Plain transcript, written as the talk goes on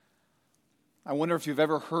I wonder if you've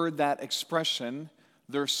ever heard that expression,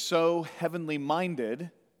 they're so heavenly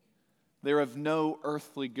minded, they're of no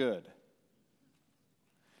earthly good.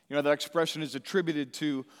 You know, that expression is attributed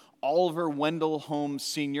to Oliver Wendell Holmes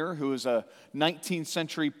Sr., who is a 19th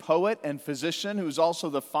century poet and physician, who's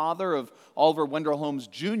also the father of Oliver Wendell Holmes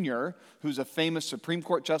Jr., who's a famous Supreme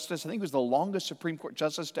Court justice. I think he was the longest Supreme Court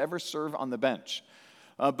justice to ever serve on the bench.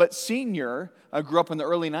 But Sr. Grew up in the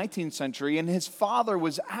early 19th century, and his father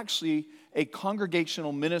was actually a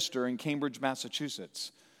congregational minister in Cambridge,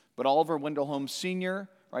 Massachusetts. But Oliver Wendell Holmes Sr.,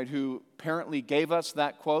 right, who apparently gave us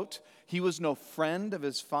that quote, he was no friend of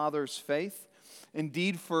his father's faith.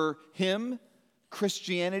 Indeed, for him,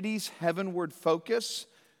 Christianity's heavenward focus,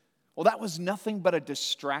 well, that was nothing but a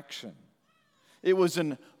distraction. It was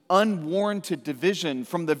an unwarranted division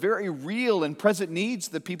from the very real and present needs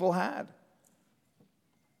that people had.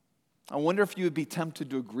 I wonder if you would be tempted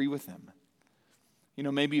to agree with him. You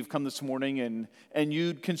know, maybe you've come this morning and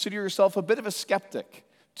you'd consider yourself a bit of a skeptic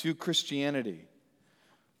to Christianity.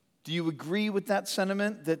 Do you agree with that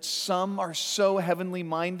sentiment that some are so heavenly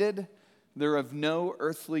minded, they're of no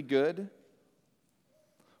earthly good?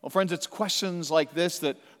 Well, friends, it's questions like this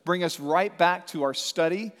that bring us right back to our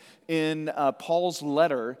study in Paul's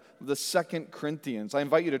letter, the 2 Corinthians. I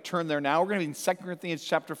invite you to turn there now. We're going to be in 2 Corinthians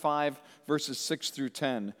chapter 5, verses 6 through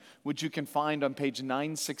 10, which you can find on page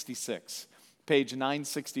 966. Page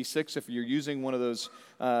 966 if you're using one of those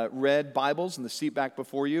red Bibles in the seat back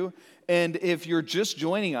before you. And if you're just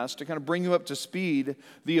joining us, to kind of bring you up to speed,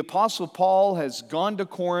 the Apostle Paul has gone to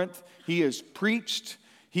Corinth. He has preached.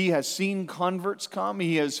 He has seen converts come.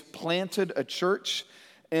 He has planted a church.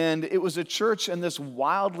 And it was a church in this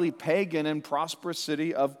wildly pagan and prosperous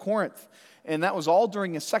city of Corinth. And that was all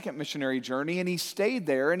during his second missionary journey. And he stayed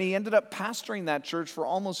there, and he ended up pastoring that church for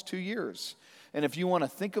almost 2 years. And if you want to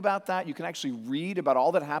think about that, you can actually read about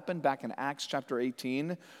all that happened back in Acts chapter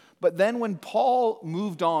 18. But then when Paul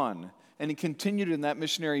moved on and he continued in that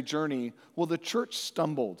missionary journey, well, the church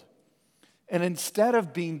stumbled. And instead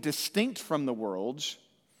of being distinct from the world,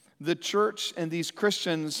 the church and these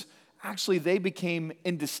Christians, actually, they became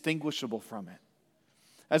indistinguishable from it.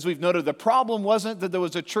 As we've noted, the problem wasn't that there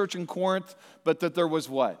was a church in Corinth, but that there was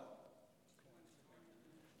what?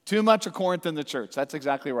 Too much of Corinth in the church. That's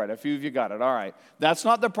exactly right. A few of you got it. All right. That's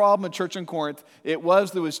not the problem at church in Corinth. It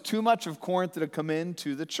was there was too much of Corinth that had come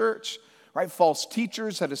into the church. Right? False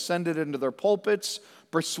teachers had ascended into their pulpits,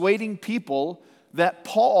 persuading people that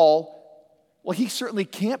Paul, well, he certainly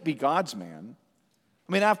can't be God's man.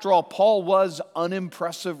 I mean, after all, Paul was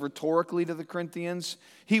unimpressive rhetorically to the Corinthians.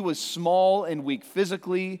 He was small and weak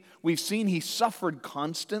physically. We've seen he suffered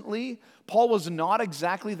constantly. Paul was not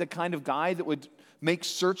exactly the kind of guy that would make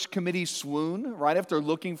search committees swoon, right, if they're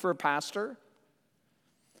looking for a pastor.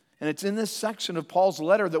 And it's in this section of Paul's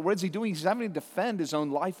letter that what is he doing? He's having to defend his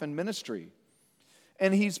own life and ministry.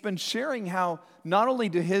 And he's been sharing how not only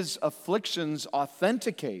do his afflictions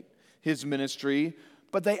authenticate his ministry,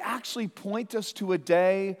 but they actually point us to a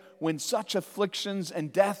day when such afflictions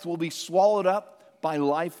and death will be swallowed up by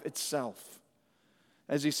life itself.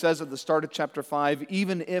 As he says at the start of chapter 5,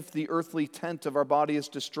 even if the earthly tent of our body is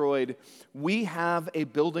destroyed, we have a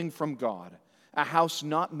building from God, a house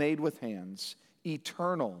not made with hands,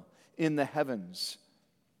 eternal in the heavens.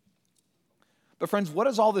 But friends, what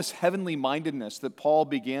is all this heavenly mindedness that Paul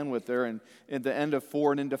began with there in the end of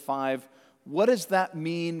 4 and into 5? What does that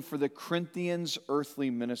mean for the Corinthians' earthly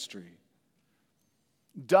ministry?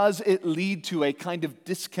 Does it lead to a kind of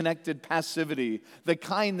disconnected passivity, the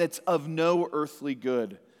kind that's of no earthly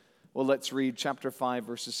good? Well, let's read chapter 5,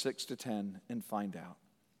 verses 6 to 10 and find out.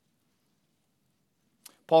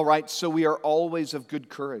 Paul writes, "So we are always of good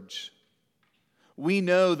courage. We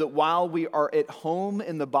know that while we are at home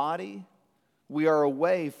in the body, we are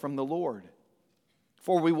away from the Lord.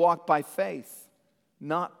 For we walk by faith,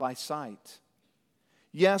 not by sight.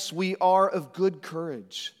 Yes, we are of good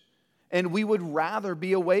courage, and we would rather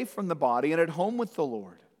be away from the body and at home with the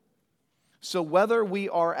Lord. So whether we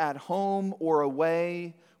are at home or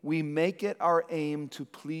away, we make it our aim to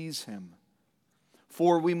please Him.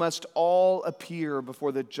 For we must all appear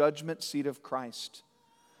before the judgment seat of Christ,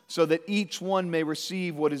 so that each one may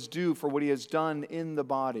receive what is due for what he has done in the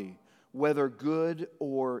body, whether good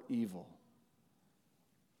or evil."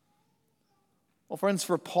 Well, friends,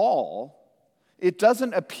 for Paul, it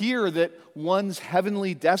doesn't appear that one's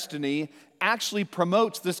heavenly destiny actually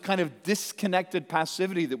promotes this kind of disconnected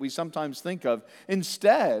passivity that we sometimes think of.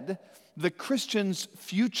 Instead, the Christian's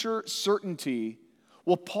future certainty,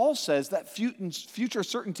 well, Paul says that future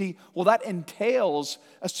certainty, well, that entails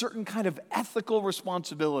a certain kind of ethical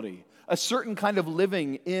responsibility, a certain kind of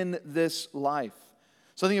living in this life.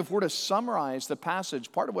 So I think if we're to summarize the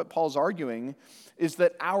passage, part of what Paul's arguing is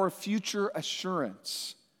that our future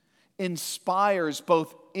assurance inspires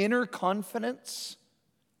both inner confidence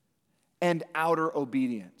and outer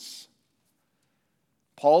obedience.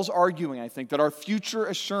 Paul's arguing, I think, that our future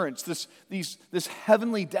assurance, this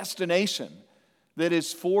heavenly destination that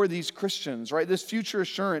is for these Christians, right? This future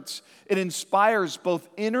assurance, it inspires both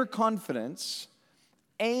inner confidence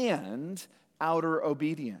and outer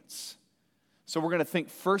obedience. So we're going to think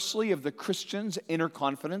firstly of the Christian's inner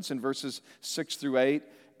confidence in verses 6 through 8,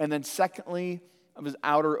 and then secondly of his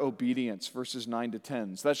outer obedience, verses 9 to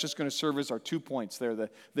 10. So that's just going to serve as our 2 points there,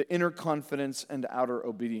 the inner confidence and outer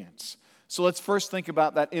obedience. So let's first think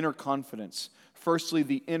about that inner confidence. Firstly,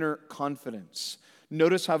 the inner confidence.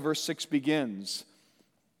 Notice how verse 6 begins.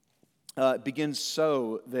 It begins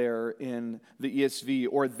so there in the ESV,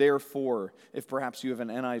 or therefore, if perhaps you have an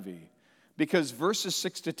NIV. Because verses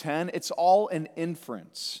 6 to 10, it's all an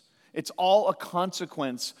inference. It's all a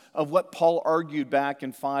consequence of what Paul argued back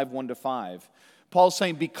in 5:1 to 5. Paul's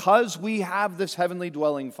saying, because we have this heavenly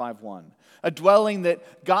dwelling, 5:1, a dwelling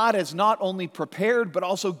that God has not only prepared, but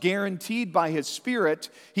also guaranteed by His Spirit,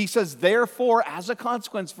 he says, therefore, as a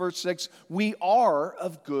consequence, verse 6, we are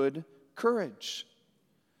of good courage.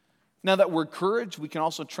 Now, that word courage, we can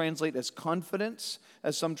also translate as confidence,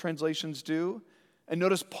 as some translations do. And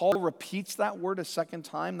notice Paul repeats that word a second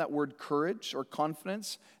time, that word courage or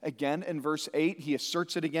confidence, again in verse 8. He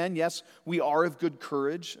asserts it again. Yes, we are of good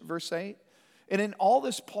courage, verse 8. And in all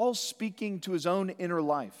this, Paul's speaking to his own inner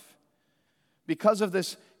life. Because of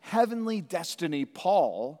this heavenly destiny,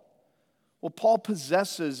 Paul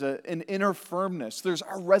possesses an inner firmness. There's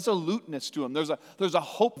a resoluteness to him. There's a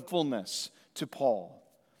hopefulness to Paul.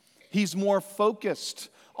 He's more focused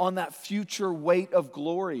on that future weight of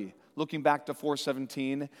glory, looking back to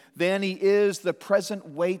 4:17, than he is the present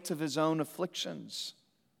weight of his own afflictions.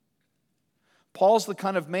 Paul's the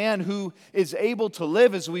kind of man who is able to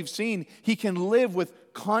live, as we've seen, he can live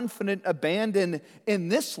with confident abandon in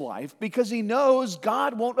this life because he knows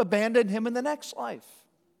God won't abandon him in the next life.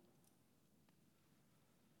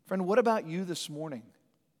 Friend, what about you this morning?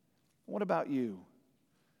 What about you?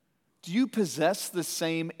 Do you possess the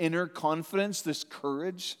same inner confidence, this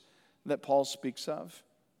courage that Paul speaks of?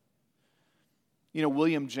 You know,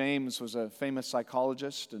 William James was a famous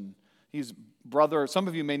psychologist, and he's brother. Some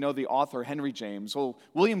of you may know the author Henry James. Well,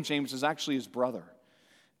 William James is actually his brother.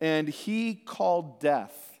 And he called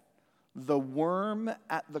death the worm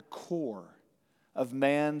at the core of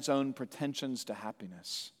man's own pretensions to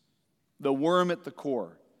happiness. The worm at the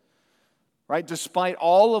core. Right? Despite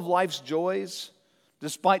all of life's joys,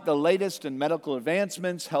 despite the latest in medical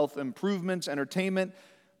advancements, health improvements, entertainment,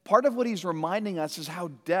 part of what he's reminding us is how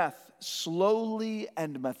death slowly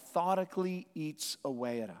and methodically eats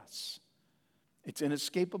away at us. It's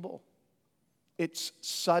inescapable. It's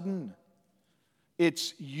sudden.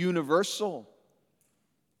 It's universal.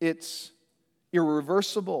 It's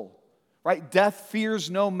irreversible. Right? Death fears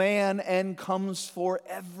no man and comes for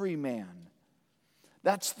every man.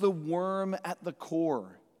 That's the worm at the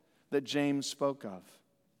core that James spoke of.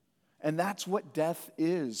 And that's what death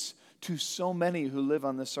is to so many who live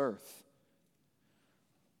on this earth.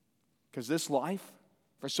 Because this life,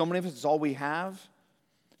 for so many of us, it's all we have.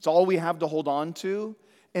 It's all we have to hold on to.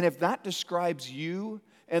 And if that describes you,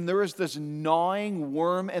 and there is this gnawing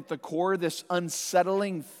worm at the core, this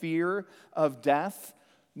unsettling fear of death,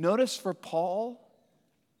 notice for Paul,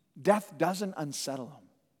 death doesn't unsettle him.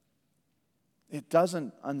 It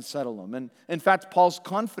doesn't unsettle him. And in fact, Paul's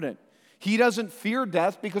confident. He doesn't fear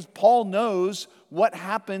death because Paul knows what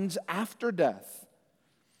happens after death.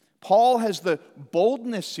 Paul has the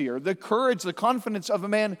boldness here, the courage, the confidence of a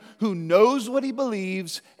man who knows what he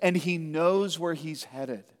believes and he knows where he's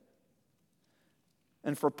headed.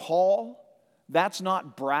 And for Paul, that's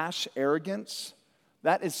not brash arrogance.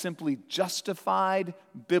 That is simply justified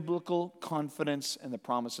biblical confidence in the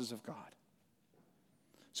promises of God.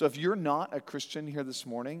 So if you're not a Christian here this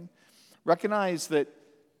morning, recognize that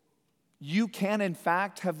you can, in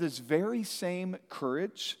fact, have this very same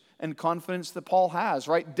courage and confidence that Paul has,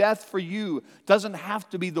 right? Death for you doesn't have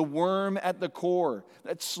to be the worm at the core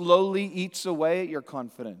that slowly eats away at your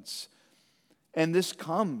confidence. And this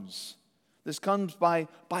comes by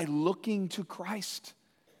looking to Christ,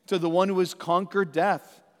 to the one who has conquered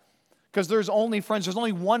death. Because there's only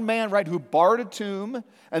one man, right, who barred a tomb,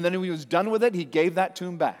 and then when he was done with it, he gave that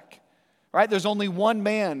tomb back. Right? There's only one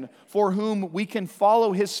man for whom we can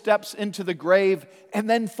follow his steps into the grave and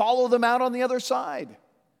then follow them out on the other side.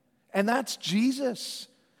 And that's Jesus.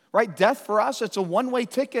 Right? Death for us, it's a one-way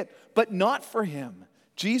ticket, but not for him.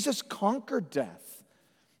 Jesus conquered death.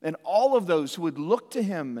 And all of those who would look to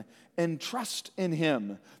him and trust in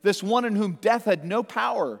him, this one in whom death had no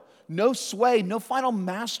power, no sway, no final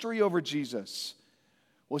mastery over Jesus.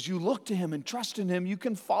 Well, as you look to him and trust in him, you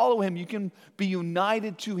can follow him. You can be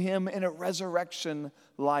united to him in a resurrection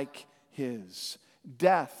like his.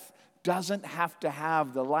 Death doesn't have to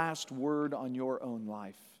have the last word on your own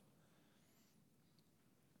life.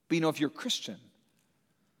 But if you're a Christian,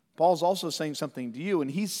 Paul's also saying something to you, and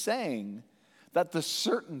he's saying that the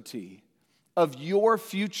certainty of your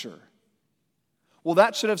future, well,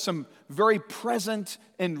 that should have some very present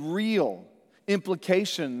and real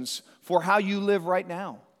implications for how you live right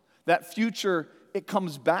now. That future, it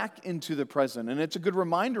comes back into the present. And it's a good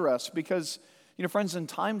reminder to us because, friends, in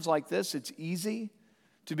times like this, it's easy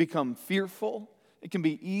to become fearful. It can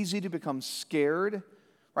be easy to become scared,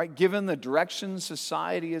 right? Given the direction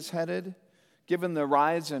society is headed, given the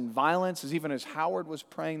rise in violence, even as Howard was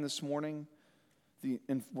praying this morning.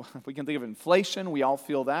 We can think of inflation, we all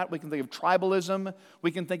feel that. We can think of tribalism.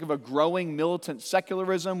 We can think of a growing militant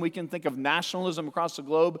secularism. We can think of nationalism across the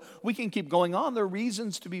globe. We can keep going on. There are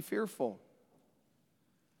reasons to be fearful.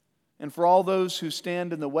 And for all those who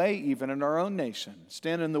stand in the way, even in our own nation,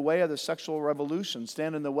 stand in the way of the sexual revolution,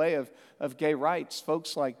 stand in the way of gay rights,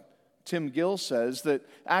 folks like Tim Gill says that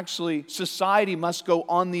actually society must go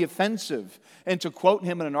on the offensive. And to quote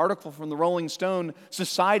him in an article from the Rolling Stone,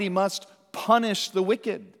 society must punish the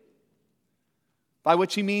wicked, by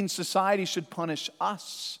which he means society should punish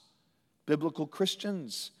us, biblical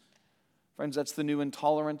Christians. Friends, that's the new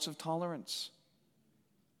intolerance of tolerance.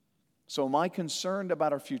 So am I concerned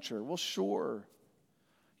about our future? Well, sure.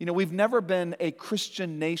 We've never been a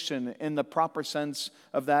Christian nation in the proper sense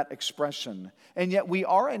of that expression. And yet we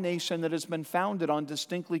are a nation that has been founded on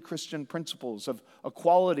distinctly Christian principles of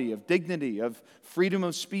equality, of dignity, of freedom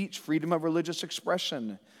of speech, freedom of religious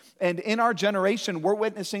expression. And in our generation, we're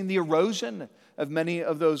witnessing the erosion of many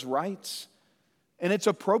of those rights. And it's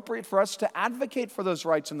appropriate for us to advocate for those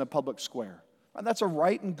rights in the public square. And that's a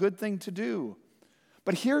right and good thing to do.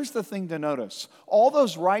 But here's the thing to notice. All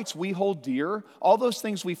those rights we hold dear, all those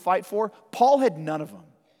things we fight for, Paul had none of them.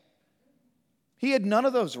 He had none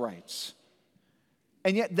of those rights.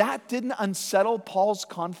 And yet that didn't unsettle Paul's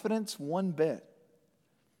confidence one bit.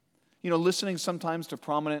 Listening sometimes to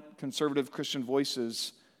prominent conservative Christian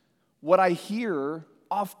voices, what I hear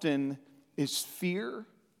often is fear,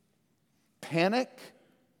 panic,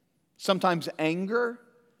 sometimes anger.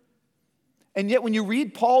 And yet when you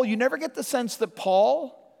read Paul, you never get the sense that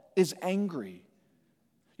Paul is angry.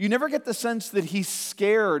 You never get the sense that he's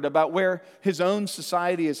scared about where his own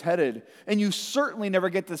society is headed. And you certainly never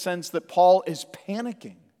get the sense that Paul is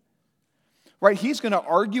panicking. Right? He's going to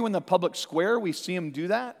argue in the public square. We see him do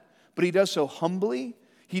that. But he does so humbly.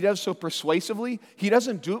 He does so persuasively. He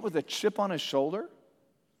doesn't do it with a chip on his shoulder.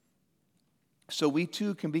 So we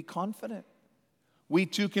too can be confident. We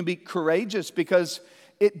too can be courageous because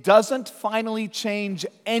it doesn't finally change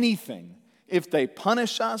anything if they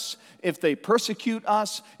punish us, if they persecute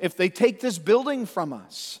us, if they take this building from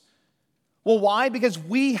us. Well, why? Because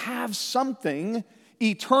we have something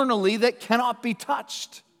eternally that cannot be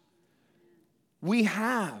touched. We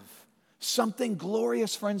have something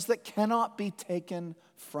glorious, friends, that cannot be taken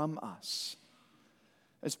from us.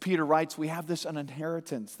 As Peter writes, we have this an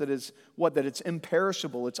inheritance that is what? That it's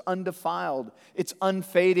imperishable, it's undefiled, it's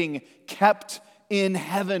unfading, kept in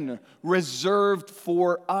heaven, reserved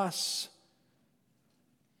for us.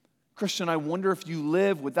 Christian, I wonder if you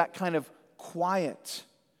live with that kind of quiet,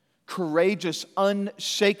 courageous,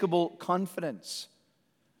 unshakable confidence.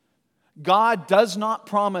 God does not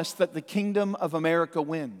promise that the kingdom of America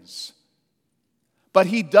wins, but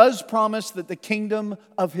He does promise that the kingdom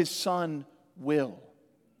of His Son will.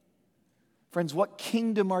 Friends, what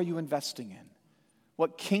kingdom are you investing in?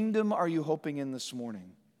 What kingdom are you hoping in this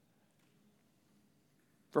morning?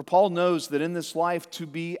 For Paul knows that in this life, to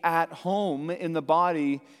be at home in the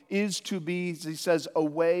body is to be, as he says,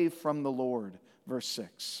 away from the Lord, verse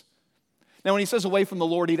 6. Now, when he says away from the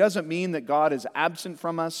Lord, he doesn't mean that God is absent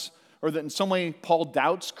from us or that in some way Paul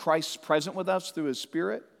doubts Christ's present with us through His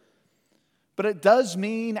Spirit. But it does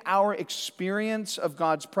mean our experience of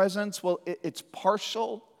God's presence, well, it's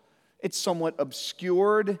partial, it's somewhat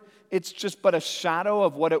obscured, it's just but a shadow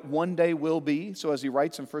of what it one day will be. So as he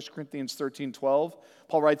writes in 1 Corinthians 13:12,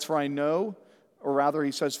 Paul writes, for I know, or rather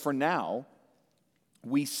he says, for now,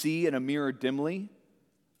 we see in a mirror dimly.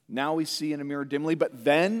 Now we see in a mirror dimly, but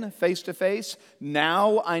then face to face.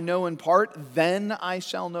 Now I know in part, then I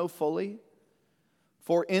shall know fully.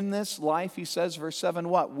 For in this life, he says, verse 7,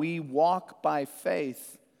 what? We walk by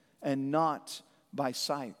faith and not by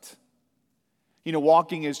sight.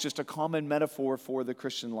 Walking is just a common metaphor for the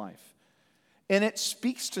Christian life. And it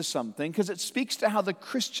speaks to something, because it speaks to how the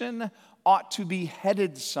Christian ought to be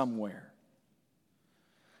headed somewhere.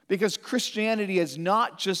 Because Christianity is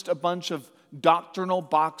not just a bunch of doctrinal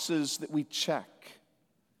boxes that we check.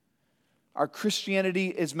 Our Christianity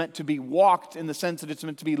is meant to be walked in the sense that it's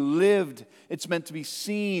meant to be lived, it's meant to be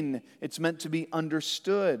seen, it's meant to be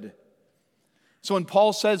understood. So when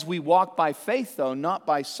Paul says we walk by faith, though, not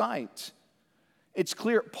by sight, it's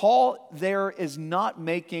clear Paul there is not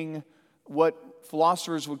making what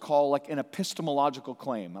philosophers would call like an epistemological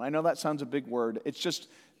claim. And I know that sounds a big word. It's just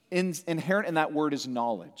inherent in that word is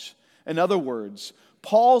knowledge. In other words,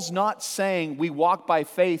 Paul's not saying we walk by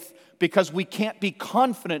faith because we can't be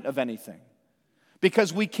confident of anything,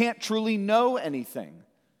 because we can't truly know anything.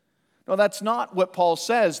 No, that's not what Paul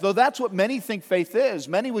says, though that's what many think faith is.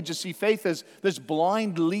 Many would just see faith as this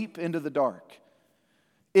blind leap into the dark.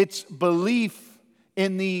 It's belief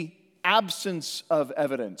in the absence of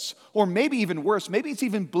evidence, or maybe even worse, maybe it's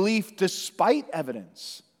even belief despite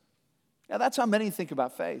evidence. Now, that's how many think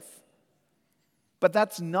about faith. But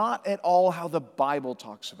that's not at all how the Bible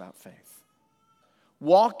talks about faith.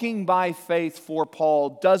 Walking by faith for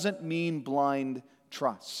Paul doesn't mean blind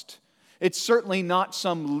trust. It's certainly not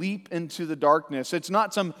some leap into the darkness. It's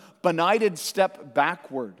not some benighted step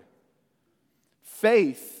backward.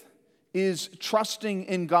 Faith is trusting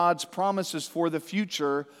in God's promises for the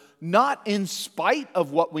future, not in spite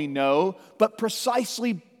of what we know, but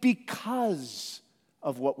precisely because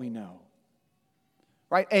of what we know.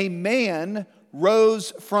 Right? A man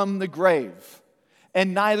rose from the grave,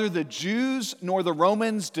 and neither the Jews nor the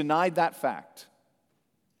Romans denied that fact.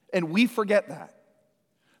 And we forget that.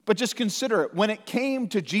 But just consider it. When it came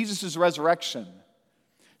to Jesus' resurrection,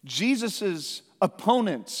 Jesus'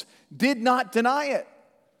 opponents did not deny it.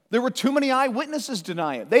 There were too many eyewitnesses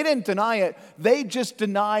deny it. They didn't deny it. They just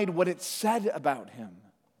denied what it said about him.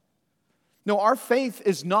 No, our faith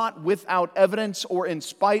is not without evidence or in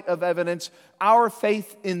spite of evidence. Our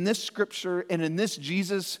faith in this scripture and in this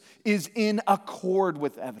Jesus is in accord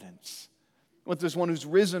with evidence, with this one who's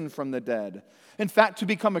risen from the dead. In fact, to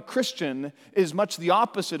become a Christian is much the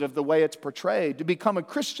opposite of the way it's portrayed. To become a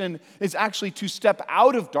Christian is actually to step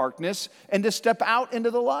out of darkness and to step out into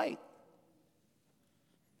the light.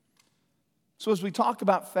 So as we talk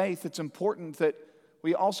about faith, it's important that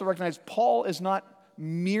we also recognize Paul is not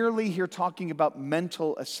merely here talking about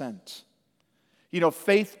mental assent.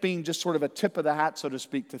 Faith being just sort of a tip of the hat, so to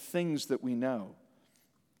speak, to things that we know.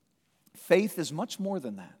 Faith is much more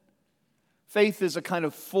than that. Faith is a kind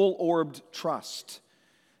of full-orbed trust.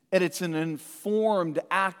 And it's an informed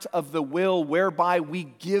act of the will whereby we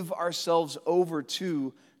give ourselves over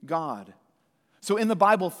to God. So in the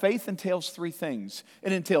Bible, faith entails three things.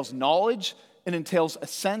 It entails knowledge, it entails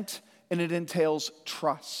assent, and it entails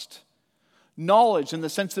trust. Knowledge in the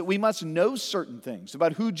sense that we must know certain things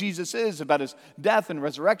about who Jesus is, about his death and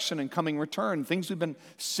resurrection and coming return, things we've been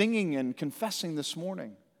singing and confessing this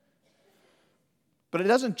morning. But it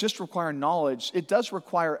doesn't just require knowledge, it does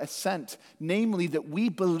require assent, namely that we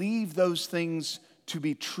believe those things to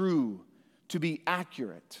be true, to be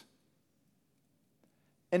accurate.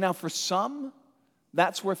 And now for some,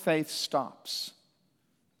 that's where faith stops.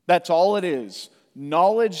 That's all it is,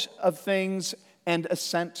 knowledge of things and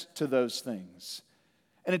assent to those things.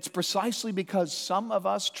 And it's precisely because some of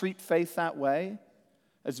us treat faith that way,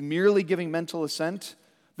 as merely giving mental assent,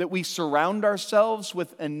 that we surround ourselves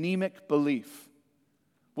with anemic belief.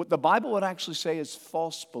 What the Bible would actually say is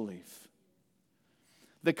false belief.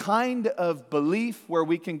 The kind of belief where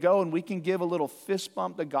we can go and we can give a little fist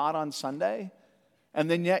bump to God on Sunday and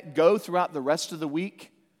then yet go throughout the rest of the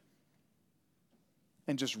week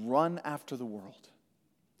and just run after the world,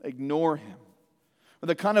 ignore him. Or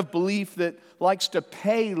the kind of belief that likes to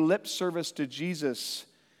pay lip service to Jesus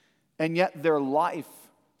and yet their life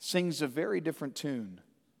sings a very different tune.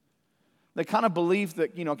 The kind of belief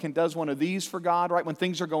that, does one of these for God, right? When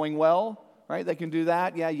things are going well, right? They can do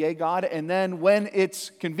that, yeah, yay, God. And then when it's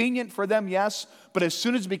convenient for them, yes. But as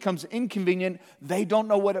soon as it becomes inconvenient, they don't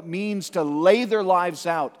know what it means to lay their lives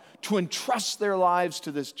out, to entrust their lives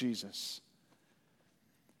to this Jesus.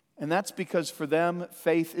 And that's because for them,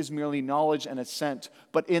 faith is merely knowledge and assent.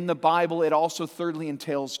 But in the Bible, it also thirdly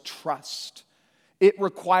entails trust. It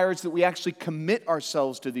requires that we actually commit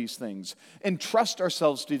ourselves to these things, entrust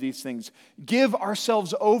ourselves to these things, give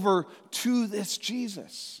ourselves over to this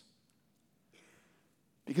Jesus.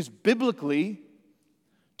 Because biblically,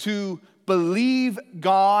 to believe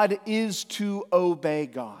God is to obey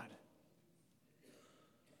God,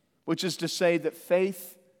 which is to say that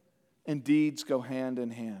faith and deeds go hand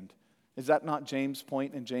in hand. Is that not James'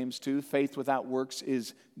 point in James 2? Faith without works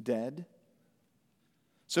is dead.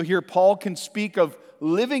 So here Paul can speak of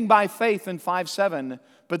living by faith in 5:7,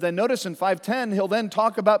 but then notice in 5:10, he'll then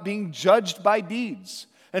talk about being judged by deeds.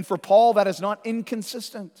 And for Paul, that is not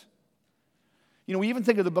inconsistent. You know, we even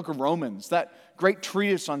think of the book of Romans, that great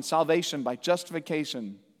treatise on salvation by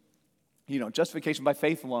justification. You know, justification by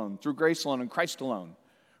faith alone, through grace alone, and Christ alone.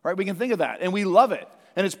 Right? We can think of that, and we love it.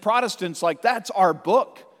 And as Protestants, like, that's our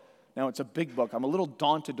book. Now, it's a big book. I'm a little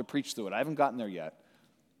daunted to preach through it. I haven't gotten there yet.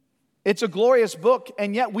 It's a glorious book,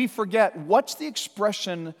 and yet we forget, what's the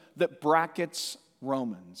expression that brackets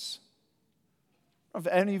Romans? I don't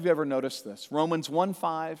know if any of you ever noticed this. Romans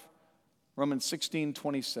 1:5, Romans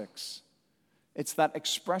 16:26. It's that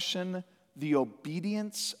expression, the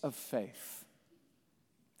obedience of faith.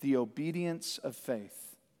 The obedience of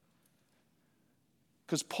faith.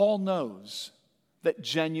 Because Paul knows that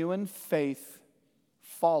genuine faith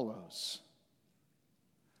follows.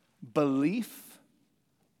 Belief,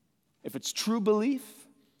 if it's true belief,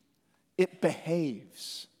 it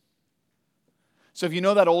behaves. So if you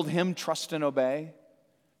know that old hymn, Trust and Obey,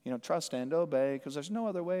 you know, trust and obey, because there's no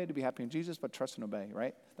other way to be happy in Jesus but trust and obey,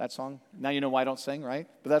 right? That song. Now you know why I don't sing, right?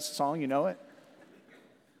 But that's the song, you know it.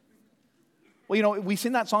 Well, you know, we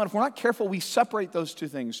sing that song, and if we're not careful, we separate those two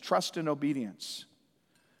things, trust and obedience.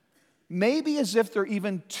 Maybe as if they're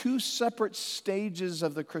even two separate stages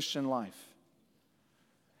of the Christian life.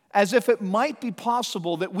 As if it might be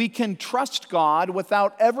possible that we can trust God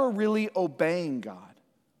without ever really obeying God.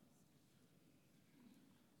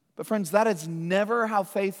 But friends, that is never how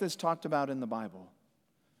faith is talked about in the Bible.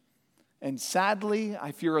 And sadly,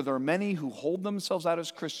 I fear there are many who hold themselves out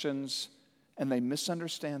as Christians and they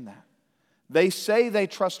misunderstand that. They say they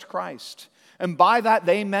trust Christ. And by that,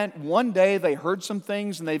 they meant one day they heard some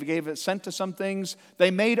things and they gave assent to some things.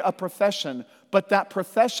 They made a profession, but that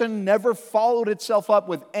profession never followed itself up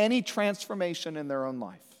with any transformation in their own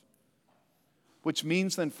life. Which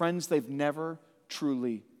means then, friends, they've never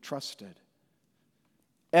truly trusted.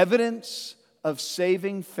 Evidence of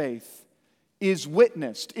saving faith is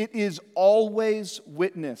witnessed. It is always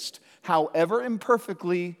witnessed, however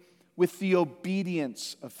imperfectly, with the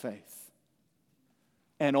obedience of faith.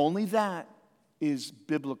 And only that is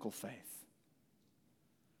biblical faith.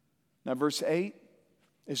 Now, verse 8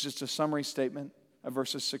 is just a summary statement of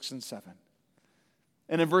verses 6 and 7.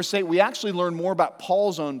 And in verse 8, we actually learn more about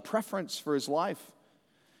Paul's own preference for his life.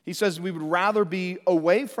 He says we would rather be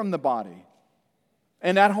away from the body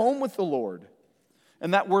and at home with the Lord.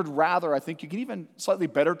 And that word rather, I think you can even slightly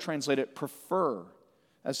better translate it prefer,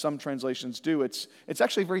 as some translations do. It's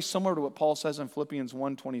actually very similar to what Paul says in Philippians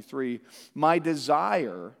 1:23. My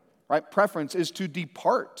desire, right, preference is to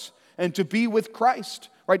depart and to be with Christ,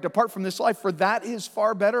 right, depart from this life, for that is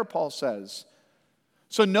far better, Paul says.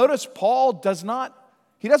 So notice Paul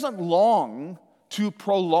doesn't long to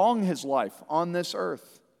prolong his life on this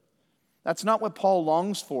earth. That's not what Paul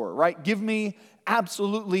longs for, right? Give me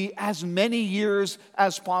absolutely as many years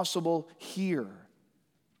as possible here,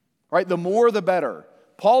 right? The more the better.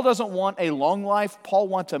 Paul doesn't want a long life. Paul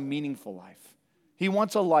wants a meaningful life. He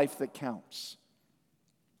wants a life that counts.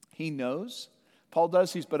 He knows, Paul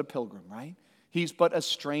does, he's but a pilgrim, right? He's but a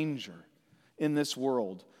stranger in this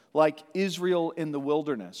world, like Israel in the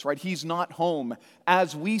wilderness, right? He's not home.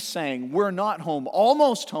 As we sang, we're not home.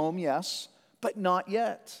 Almost home, yes, but not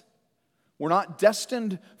yet. We're not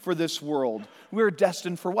destined for this world. We're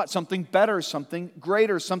destined for what? Something better, something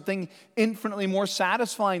greater, something infinitely more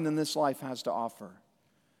satisfying than this life has to offer.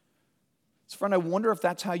 So friend, I wonder if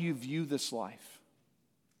that's how you view this life.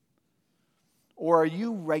 Or are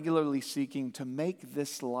you regularly seeking to make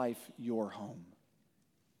this life your home?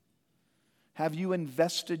 Have you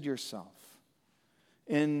invested yourself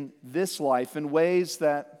in this life in ways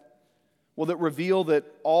that reveal that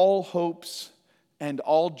all hopes and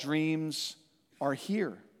all dreams are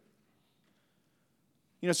here?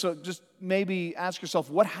 You know, so just maybe ask yourself,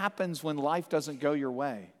 what happens when life doesn't go your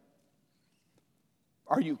way?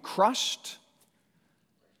 Are you crushed?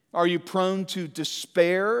 Are you prone to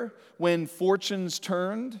despair when fortune's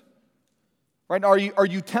turned? Right? Are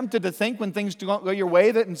you tempted to think when things don't go your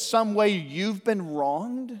way that in some way you've been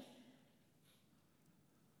wronged?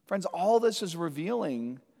 Friends, all this is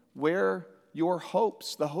revealing where your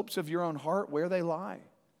hopes, the hopes of your own heart, where they lie.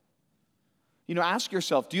 You know, ask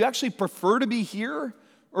yourself, do you actually prefer to be here,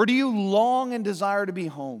 or do you long and desire to be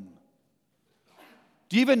home?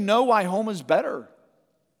 Do you even know why home is better,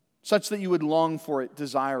 such that you would long for it,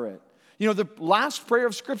 desire it? You know, the last prayer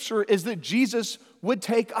of Scripture is that Jesus would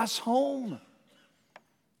take us home.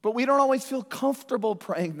 But we don't always feel comfortable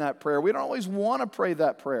praying that prayer. We don't always want to pray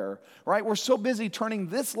that prayer, right? We're so busy turning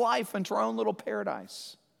this life into our own little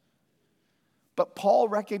paradise. But Paul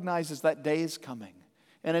recognizes that day is coming,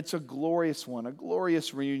 and it's a glorious one, a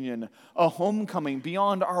glorious reunion, a homecoming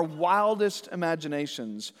beyond our wildest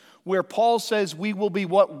imaginations, where Paul says we will be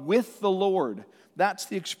what? With the Lord. That's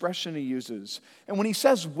the expression he uses. And when he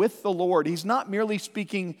says with the Lord, he's not merely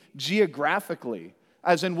speaking geographically,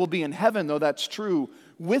 as in we'll be in heaven, though that's true.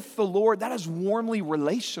 With the Lord, that is warmly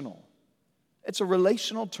relational. It's a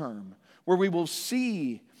relational term where we will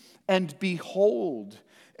see and behold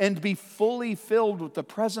and be fully filled with the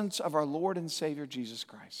presence of our Lord and Savior Jesus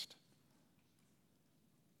Christ.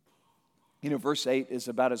 You know, verse 8 is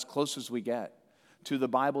about as close as we get to the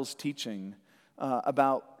Bible's teaching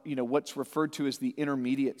about, what's referred to as the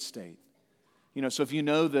intermediate state. So if you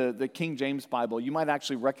know the King James Bible, you might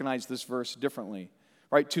actually recognize this verse differently,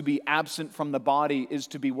 right? To be absent from the body is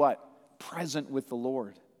to be what? Present with the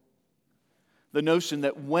Lord. The notion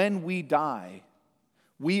that when we die,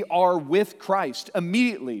 we are with Christ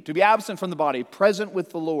immediately. To be absent from the body, present with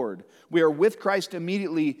the Lord. We are with Christ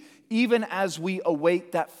immediately, even as we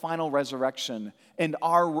await that final resurrection and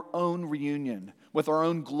our own reunion with our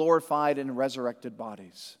own glorified and resurrected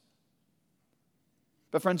bodies.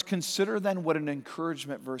 But friends, consider then what an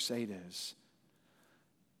encouragement verse 8 is.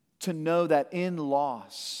 To know that in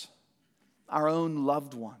loss, our own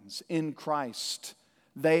loved ones in Christ,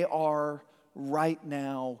 they are right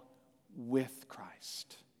now with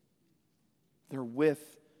Christ. They're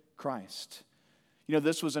with Christ.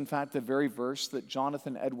 This was in fact the very verse that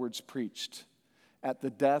Jonathan Edwards preached at the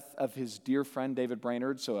death of his dear friend David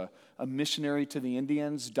Brainerd. So a missionary to the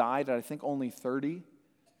Indians, died at I think only 30.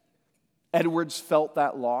 Edwards felt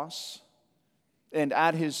that loss. And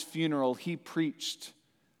at his funeral, he preached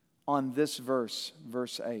on this verse,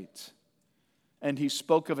 verse 8. And he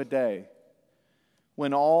spoke of a day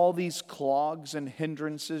when all these clogs and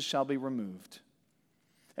hindrances shall be removed,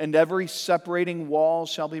 and every separating wall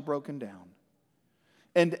shall be broken down,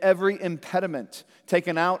 and every impediment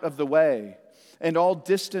taken out of the way, and all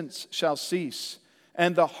distance shall cease,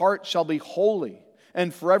 and the heart shall be holy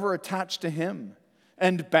and forever attached to Him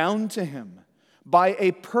and bound to Him by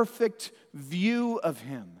a perfect view of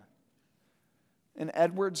Him. And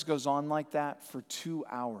Edwards goes on like that for 2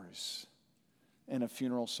 hours in a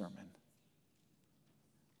funeral sermon.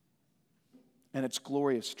 And it's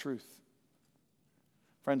glorious truth.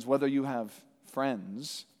 Friends, whether you have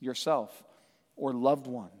friends yourself or loved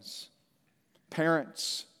ones,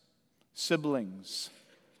 parents, siblings,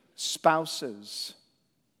 spouses,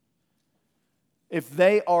 if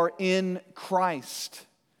they are in Christ,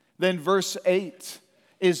 then verse 8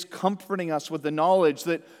 is comforting us with the knowledge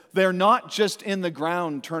that they're not just in the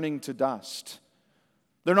ground turning to dust.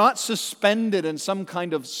 They're not suspended in some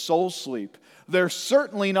kind of soul sleep. They're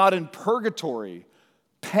certainly not in purgatory,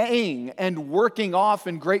 paying and working off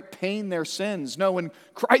in great pain their sins. No, when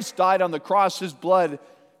Christ died on the cross, His blood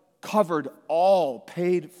covered all,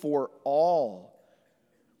 paid for all,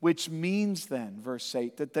 which means then, verse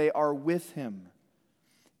 8, that they are with Him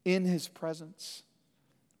in His presence,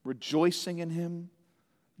 rejoicing in Him,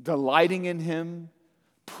 delighting in Him,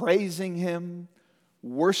 praising Him,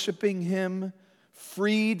 worshiping Him,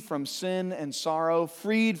 freed from sin and sorrow,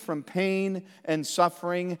 freed from pain and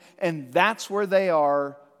suffering, and that's where they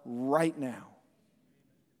are right now.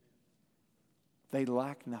 They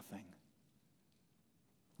lack nothing.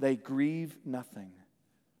 They grieve nothing.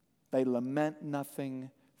 They lament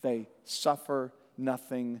nothing. They suffer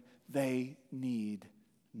nothing. They need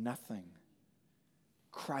nothing.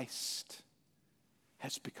 Christ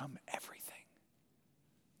has become everything,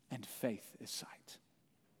 and faith is sight.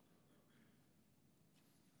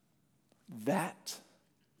 That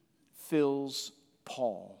fills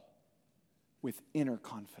Paul with inner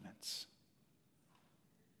confidence,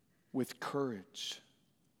 with courage.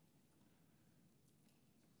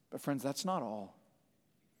 But friends, that's not all.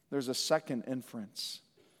 There's a second inference.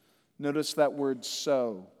 Notice that word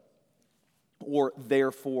so, or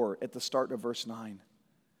therefore, at the start of verse 9.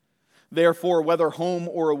 Therefore, whether home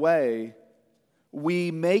or away, we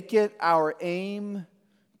make it our aim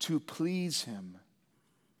to please Him.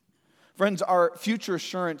 Friends, our future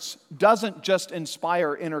assurance doesn't just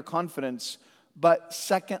inspire inner confidence, but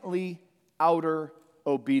secondly, outer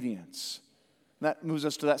obedience. That moves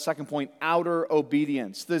us to that second point, outer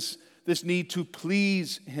obedience, this need to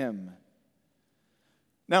please Him.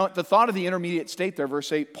 Now, at the thought of the intermediate state there,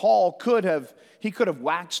 verse 8, Paul could have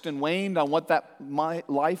waxed and waned on what that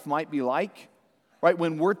life might be like. Right?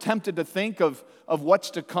 When we're tempted to think of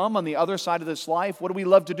what's to come on the other side of this life, what do we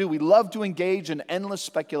love to do? We love to engage in endless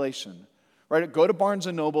speculation. right? Go to Barnes &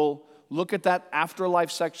 Noble, look at that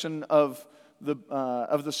afterlife section of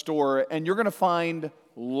the store, and you're going to find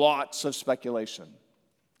lots of speculation.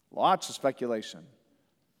 Lots of speculation.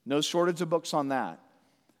 No shortage of books on that.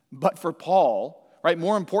 But for Paul, right,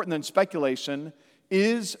 more important than speculation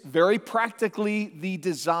is very practically the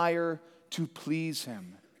desire to please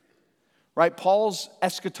him. Right? Paul's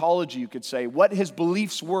eschatology, you could say, what his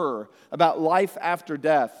beliefs were about life after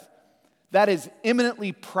death, that is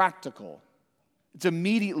eminently practical. It's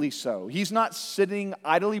immediately so. He's not sitting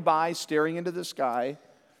idly by staring into the sky.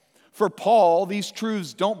 For Paul, these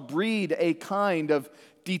truths don't breed a kind of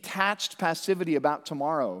detached passivity about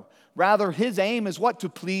tomorrow. Rather, his aim is what? To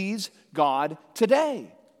please God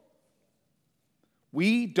today.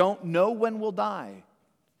 We don't know when we'll die,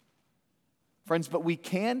 friends, but we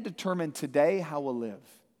can determine today how we'll live.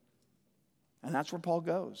 And that's where Paul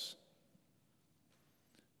goes.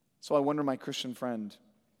 So I wonder, my Christian friend,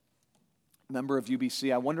 member of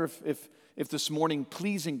UBC, I wonder if this morning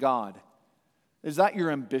pleasing God, is that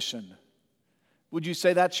your ambition? Would you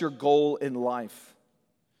say that's your goal in life?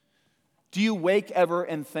 Do you wake ever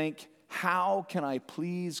and think, how can I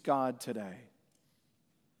please God today?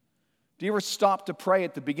 Do you ever stop to pray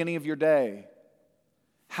at the beginning of your day?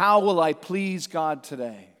 How will I please God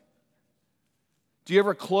today? Do you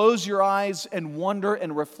ever close your eyes and wonder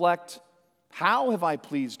and reflect, how have I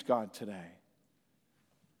pleased God today?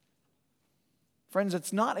 Friends,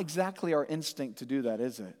 it's not exactly our instinct to do that,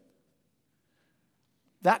 is it?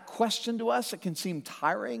 That question to us, it can seem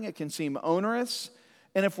tiring, it can seem onerous.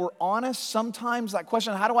 And if we're honest, sometimes that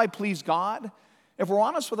question, how do I please God? If we're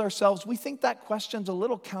honest with ourselves, we think that question's a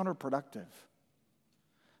little counterproductive.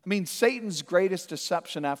 I mean, Satan's greatest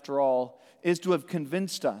deception, after all, is to have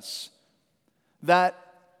convinced us that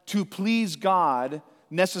to please God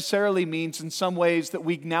necessarily means in some ways that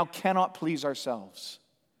we now cannot please ourselves.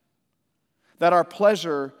 That our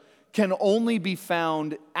pleasure can only be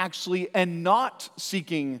found actually and not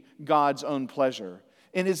seeking God's own pleasure.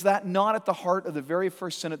 And is that not at the heart of the very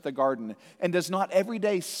first sin at the garden? And does not every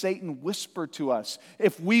day Satan whisper to us,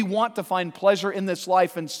 if we want to find pleasure in this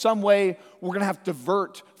life, in some way we're going to have to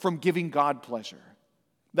divert from giving God pleasure?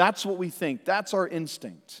 That's what we think. That's our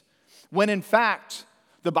instinct. When in fact,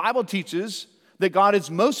 the Bible teaches that God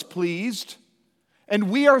is most pleased, and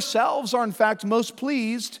we ourselves are in fact most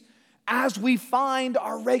pleased as we find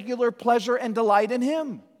our regular pleasure and delight in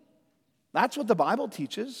Him. That's what the Bible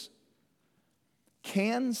teaches.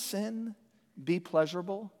 Can sin be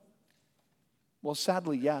pleasurable? Well,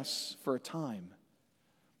 sadly, yes, for a time.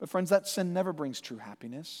 But friends, that sin never brings true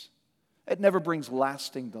happiness. It never brings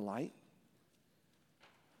lasting delight.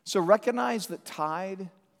 So recognize that tied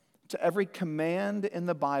to every command in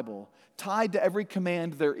the Bible, tied to every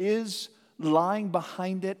command, there is lying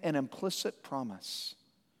behind it an implicit promise.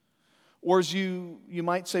 Or as you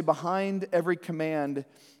might say, behind every command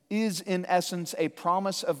is in essence a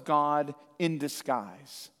promise of God in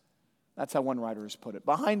disguise. That's how one writer has put it.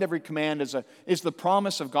 Behind every command is the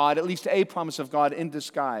promise of God, at least a promise of God in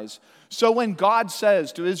disguise. So when God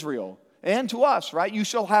says to Israel and to us, right, you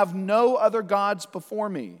shall have no other gods before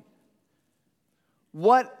me,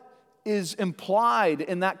 what is implied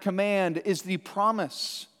in that command is the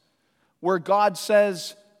promise where God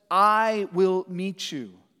says, I will meet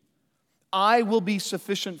you. I will be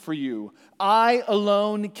sufficient for you. I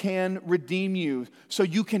alone can redeem you, so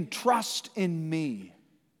you can trust in me.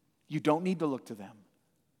 You don't need to look to them.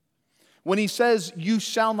 When he says, you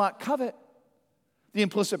shall not covet, the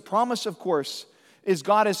implicit promise, of course, is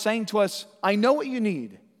God is saying to us, I know what you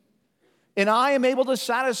need, and I am able to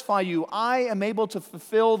satisfy you. I am able to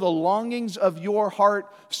fulfill the longings of your heart,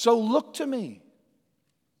 so look to me.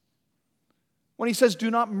 When he says, do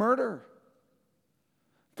not murder,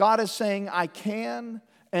 God is saying, I can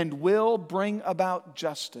and will bring about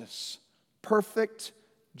justice, perfect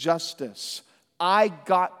justice. I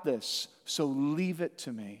got this, so leave it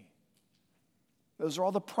to me. Those are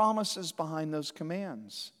all the promises behind those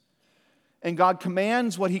commands. And God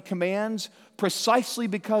commands what He commands precisely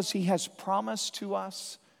because He has promised to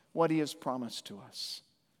us what He has promised to us.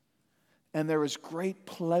 And there is great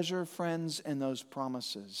pleasure, friends, in those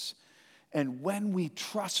promises. And when we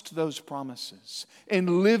trust those promises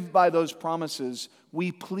and live by those promises,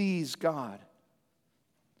 we please God.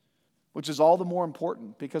 Which is all the more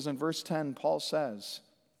important because in verse 10, Paul says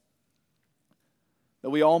that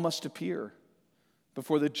we all must appear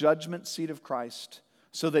before the judgment seat of Christ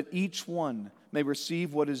so that each one may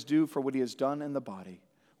receive what is due for what he has done in the body,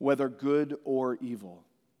 whether good or evil.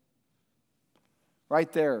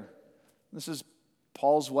 Right there, this is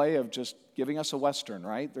Paul's way of just giving us a Western,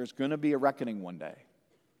 right? There's going to be a reckoning one day.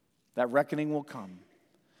 That reckoning will come.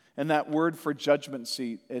 And that word for judgment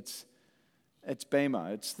seat, it's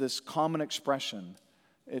bema. It's this common expression.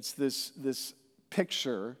 It's this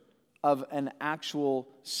picture of an actual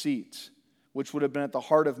seat, which would have been at the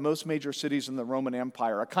heart of most major cities in the Roman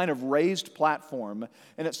Empire, a kind of raised platform,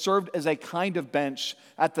 and it served as a kind of bench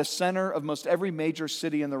at the center of most every major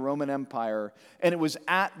city in the Roman Empire. And it was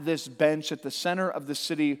at this bench at the center of the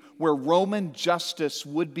city where Roman justice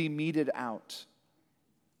would be meted out.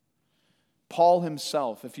 Paul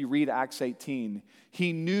himself, if you read Acts 18,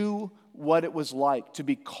 he knew what it was like to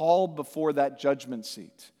be called before that judgment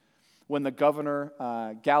seat. When the governor,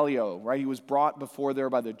 Gallio, right, he was brought before there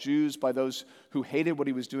by the Jews, by those who hated what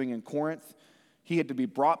he was doing in Corinth. He had to be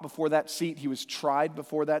brought before that seat. He was tried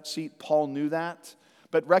before that seat. Paul knew that.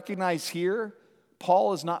 But recognize here,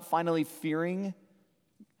 Paul is not finally fearing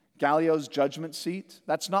Gallio's judgment seat.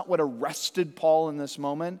 That's not what arrested Paul in this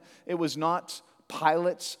moment. It was not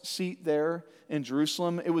Pilate's seat there in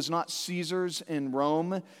Jerusalem. It was not Caesar's in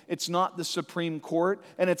Rome. It's not the Supreme Court,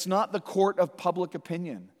 and it's not the court of public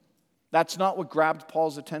opinion. That's not what grabbed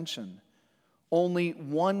Paul's attention. Only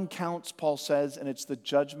one counts, Paul says, and it's the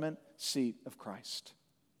judgment seat of Christ.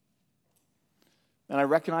 And I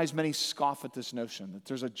recognize many scoff at this notion that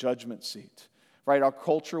there's a judgment seat, right? Our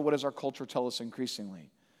culture, what does our culture tell us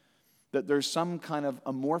increasingly? That there's some kind of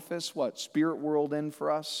amorphous, spirit world in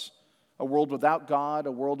for us? A world without God,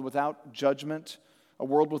 a world without judgment, a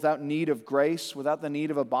world without need of grace, without the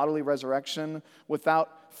need of a bodily resurrection,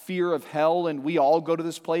 without fear of hell, and we all go to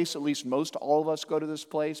this place, at least most all of us go to this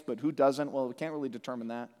place, but who doesn't? Well, we can't really determine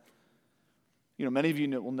that. You know, many of you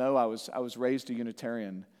will know I was raised a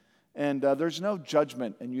Unitarian, and there's no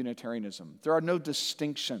judgment in Unitarianism. There are no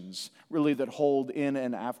distinctions really that hold in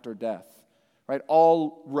and after death. Right?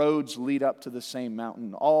 All roads lead up to the same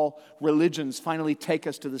mountain. All religions finally take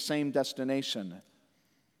us to the same destination.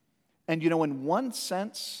 And in one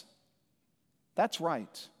sense, that's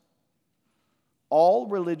right. All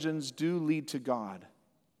religions do lead to God,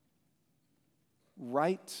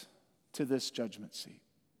 right to this judgment seat.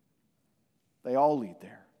 They all lead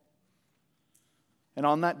there. And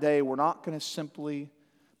on that day, we're not going to simply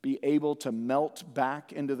be able to melt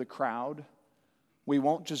back into the crowd. We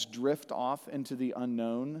won't just drift off into the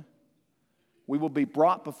unknown. We will be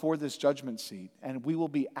brought before this judgment seat, and we will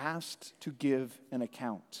be asked to give an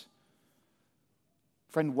account.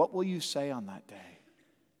 Friend, what will you say on that day?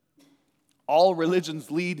 All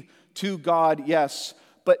religions lead to God, yes,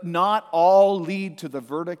 but not all lead to the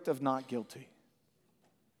verdict of not guilty.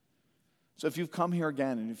 So if you've come here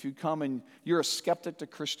again, and if you come and you're a skeptic to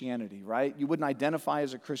Christianity, right? You wouldn't identify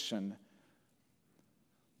as a Christian.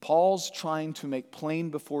 Paul's trying to make plain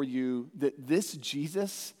before you that this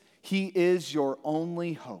Jesus, he is your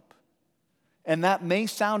only hope. And that may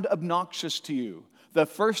sound obnoxious to you. The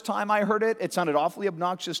first time I heard it, it sounded awfully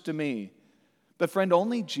obnoxious to me. But friend,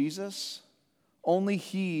 only Jesus, only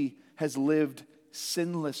he has lived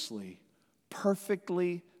sinlessly,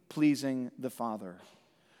 perfectly pleasing the Father.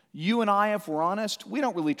 You and I, if we're honest, we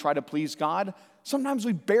don't really try to please God. Sometimes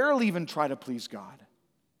we barely even try to please God.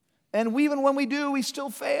 And even when we do, we still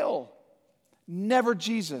fail. Never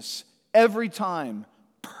Jesus, every time,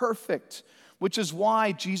 perfect, which is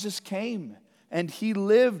why Jesus came and he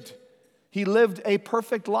lived. He lived a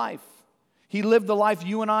perfect life. He lived the life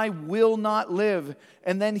you and I will not live.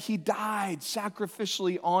 And then he died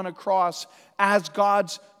sacrificially on a cross as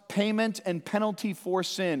God's payment and penalty for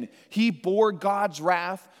sin. He bore God's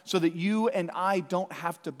wrath so that you and I don't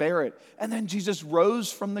have to bear it. And then Jesus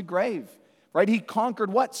rose from the grave, right? He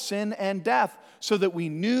conquered what? Sin and death, so that we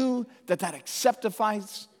knew that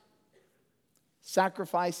sacrifice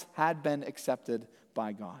had been accepted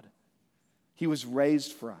by God. He was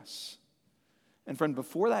raised for us. And friend,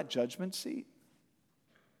 before that judgment seat,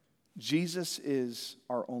 Jesus is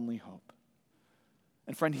our only hope.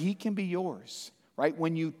 And friend, he can be yours, right?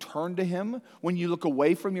 When you turn to him, when you look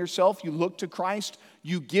away from yourself, you look to Christ,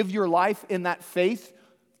 you give your life in that faith,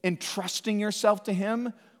 entrusting yourself to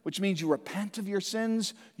him, which means you repent of your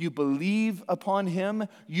sins, you believe upon him,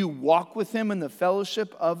 you walk with him in the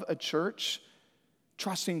fellowship of a church,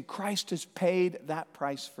 trusting Christ has paid that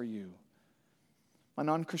price for you. My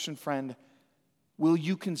non-Christian friend, will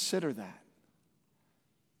you consider that?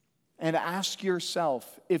 And ask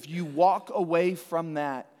yourself, if you walk away from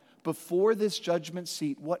that before this judgment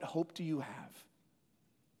seat, what hope do you have?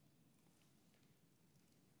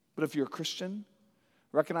 But if you're a Christian,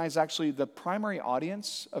 recognize actually the primary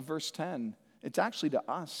audience of verse 10, it's actually to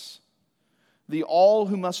us. The all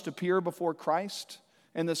who must appear before Christ,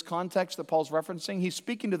 in this context that Paul's referencing, he's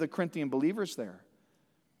speaking to the Corinthian believers there.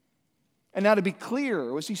 And now to be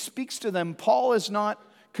clear, as he speaks to them, Paul is not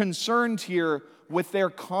concerned here with their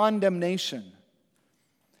condemnation.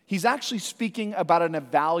 He's actually speaking about an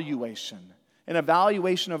evaluation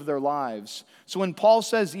of their lives. So when Paul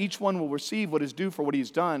says each one will receive what is due for what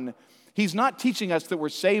he's done, he's not teaching us that we're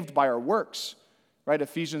saved by our works, right?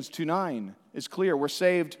 Ephesians 2:9 is clear. We're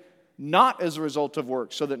saved not as a result of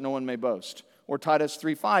works so that no one may boast. Or Titus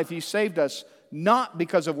 3:5, he saved us not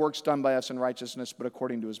because of works done by us in righteousness, but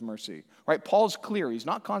according to his mercy. Right? Paul's clear. He's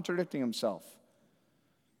not contradicting himself.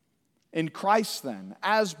 In Christ, then,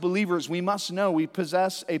 as believers, we must know we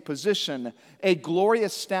possess a position, a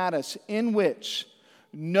glorious status in which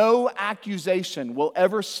no accusation will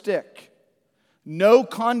ever stick, no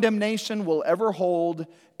condemnation will ever hold,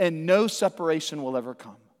 and no separation will ever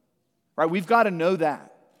come. Right? We've got to know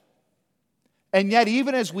that. And yet,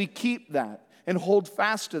 even as we keep that and hold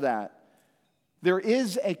fast to that, there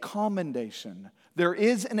is a commendation. There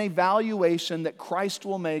is an evaluation that Christ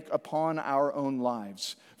will make upon our own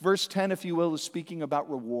lives. Verse 10, if you will, is speaking about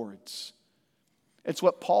rewards. It's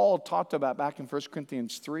what Paul talked about back in 1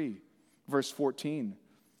 Corinthians 3, verse 14,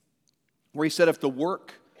 where he said, if the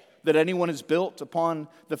work that anyone has built upon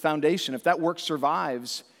the foundation, if that work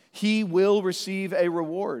survives, he will receive a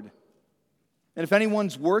reward. And if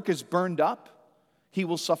anyone's work is burned up, he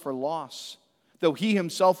will suffer loss, though he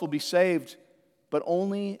himself will be saved, but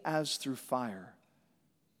only as through fire.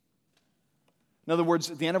 In other words,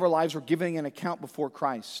 at the end of our lives, we're giving an account before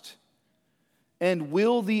Christ. And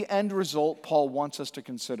will the end result, Paul wants us to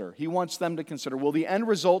consider, he wants them to consider, will the end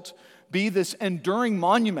result be this enduring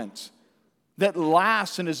monument that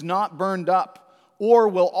lasts and is not burned up? Or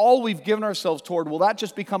will all we've given ourselves toward, will that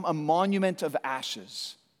just become a monument of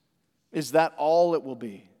ashes? Is that all it will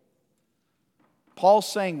be?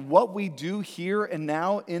 Paul's saying what we do here and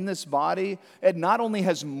now in this body, it not only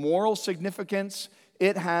has moral significance,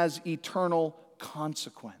 it has eternal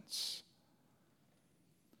consequence.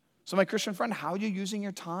 So my Christian friend, how are you using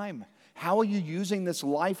your time? How are you using this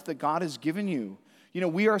life that God has given you? You know,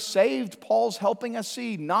 we are saved, Paul's helping us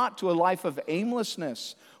see, not to a life of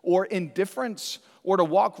aimlessness or indifference or to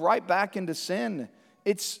walk right back into sin.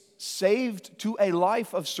 It's saved to a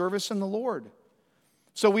life of service in the Lord.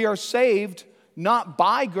 So we are saved not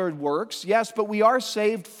by good works, yes, but we are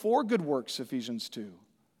saved for good works, Ephesians 2.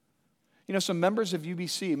 You know, some members of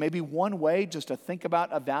UBC, maybe one way just to think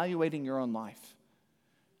about evaluating your own life,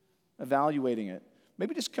 evaluating it.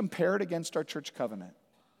 Maybe just compare it against our church covenant.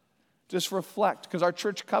 Just reflect, because our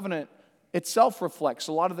church covenant itself reflects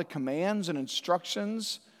a lot of the commands and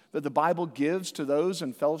instructions that the Bible gives to those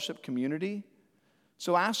in fellowship community.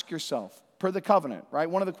 So ask yourself, per the covenant, right?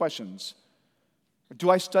 One of the questions, do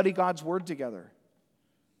I study God's word together?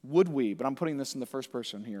 Would we, but I'm putting this in the first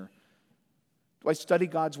person here. Do I study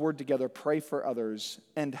God's word together, pray for others,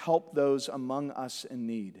 and help those among us in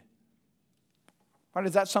need? Right,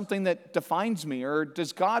 is that something that defines me, or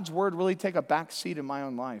does God's word really take a back seat in my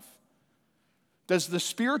own life? Does the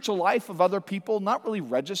spiritual life of other people not really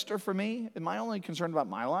register for me? Am I only concerned about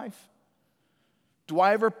my life? Do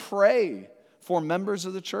I ever pray for members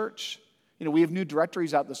of the church? You know, we have new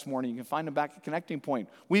directories out this morning. You can find them back at Connecting Point.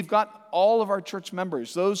 We've got all of our church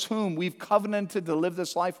members, those whom we've covenanted to live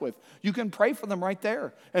this life with. You can pray for them right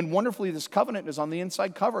there. And wonderfully, this covenant is on the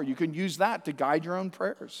inside cover. You can use that to guide your own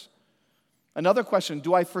prayers. Another question,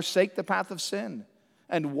 do I forsake the path of sin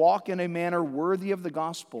and walk in a manner worthy of the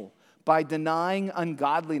gospel by denying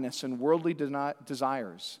ungodliness and worldly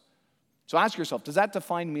desires? So ask yourself, does that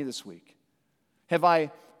define me this week? Have I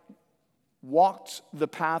walked the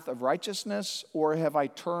path of righteousness, or have I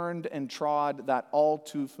turned and trod that all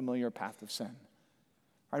too familiar path of sin?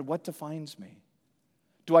 All right, what defines me?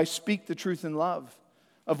 Do I speak the truth in love,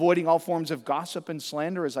 avoiding all forms of gossip and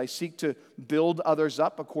slander as I seek to build others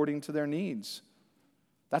up according to their needs?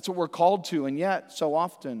 That's what we're called to, and yet, so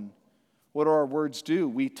often, what do our words do?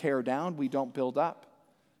 We tear down, we don't build up.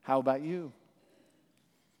 How about you?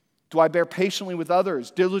 Do I bear patiently with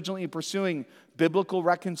others, diligently pursuing biblical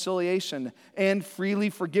reconciliation and freely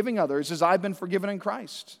forgiving others as I've been forgiven in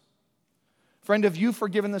Christ? Friend, have you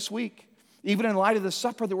forgiven this week? Even in light of the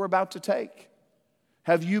supper that we're about to take,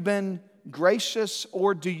 have you been gracious,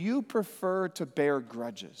 or do you prefer to bear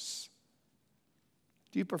grudges?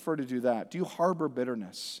 Do you prefer to do that? Do you harbor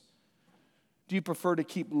bitterness? Do you prefer to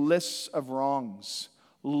keep lists of wrongs,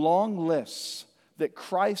 long lists that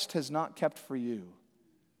Christ has not kept for you?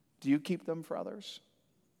 Do you keep them for others?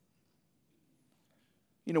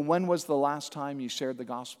 You know, when was the last time you shared the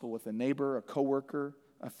gospel with a neighbor, a coworker,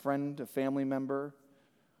 a friend, a family member?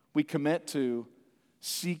 We commit to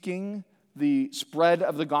seeking the spread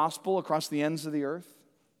of the gospel across the ends of the earth.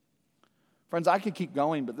 Friends, I could keep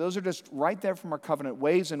going, but those are just right there from our covenant,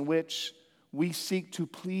 ways in which we seek to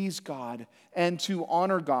please God and to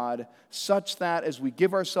honor God, such that as we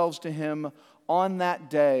give ourselves to Him on that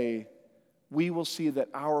day, we will see that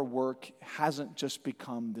our work hasn't just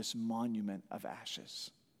become this monument of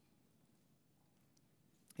ashes.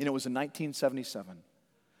 You know, it was in 1977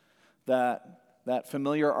 that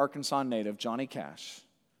familiar Arkansas native, Johnny Cash,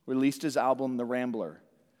 released his album, The Rambler.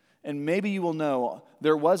 And maybe you will know,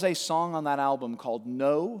 there was a song on that album called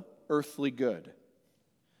No Earthly Good.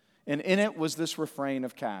 And in it was this refrain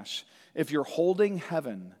of Cash: if you're holding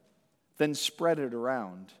heaven, then spread it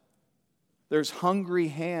around. There's hungry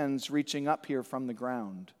hands reaching up here from the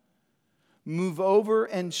ground. Move over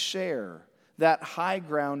and share that high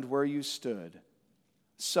ground where you stood.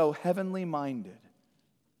 So heavenly minded,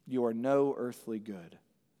 you are no earthly good.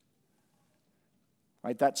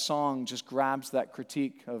 Right? That song just grabs that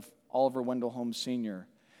critique of Oliver Wendell Holmes Sr.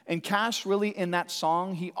 And Cash really, in that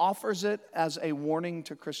song, he offers it as a warning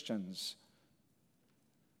to Christians.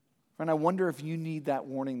 Friend, I wonder if you need that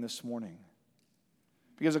warning this morning.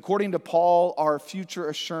 Because according to Paul, our future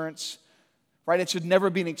assurance, right, it should never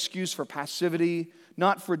be an excuse for passivity,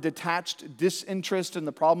 not for detached disinterest in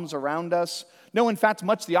the problems around us. No, in fact,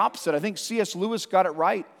 much the opposite. I think C.S. Lewis got it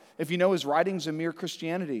right, if you know his writings of Mere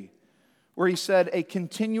Christianity, where he said, a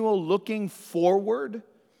continual looking forward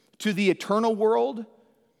to the eternal world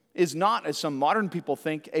is not, as some modern people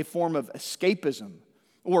think, a form of escapism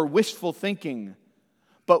or wishful thinking,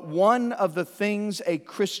 but one of the things a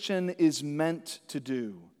Christian is meant to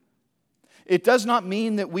do. It does not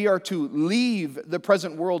mean that we are to leave the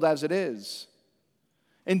present world as it is.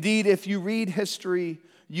 Indeed, if you read history,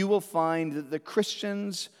 you will find that the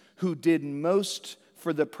Christians who did most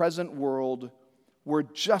for the present world were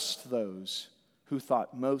just those who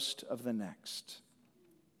thought most of the next.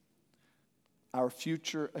 Our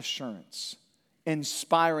future assurance,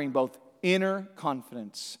 inspiring both inner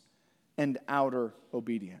confidence and outer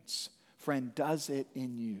obedience. Friend, does it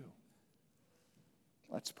in you?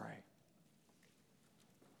 Let's pray.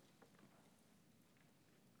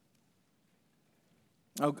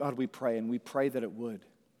 Oh God, we pray, and we pray that it would.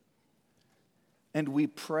 And we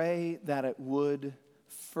pray that it would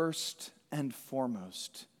first and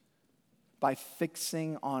foremost by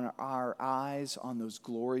fixing on our eyes on those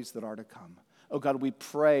glories that are to come. Oh God, we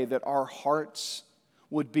pray that our hearts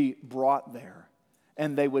would be brought there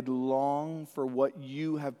and they would long for what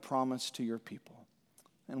you have promised to your people.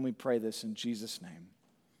 And we pray this in Jesus' name.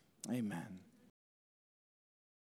 Amen.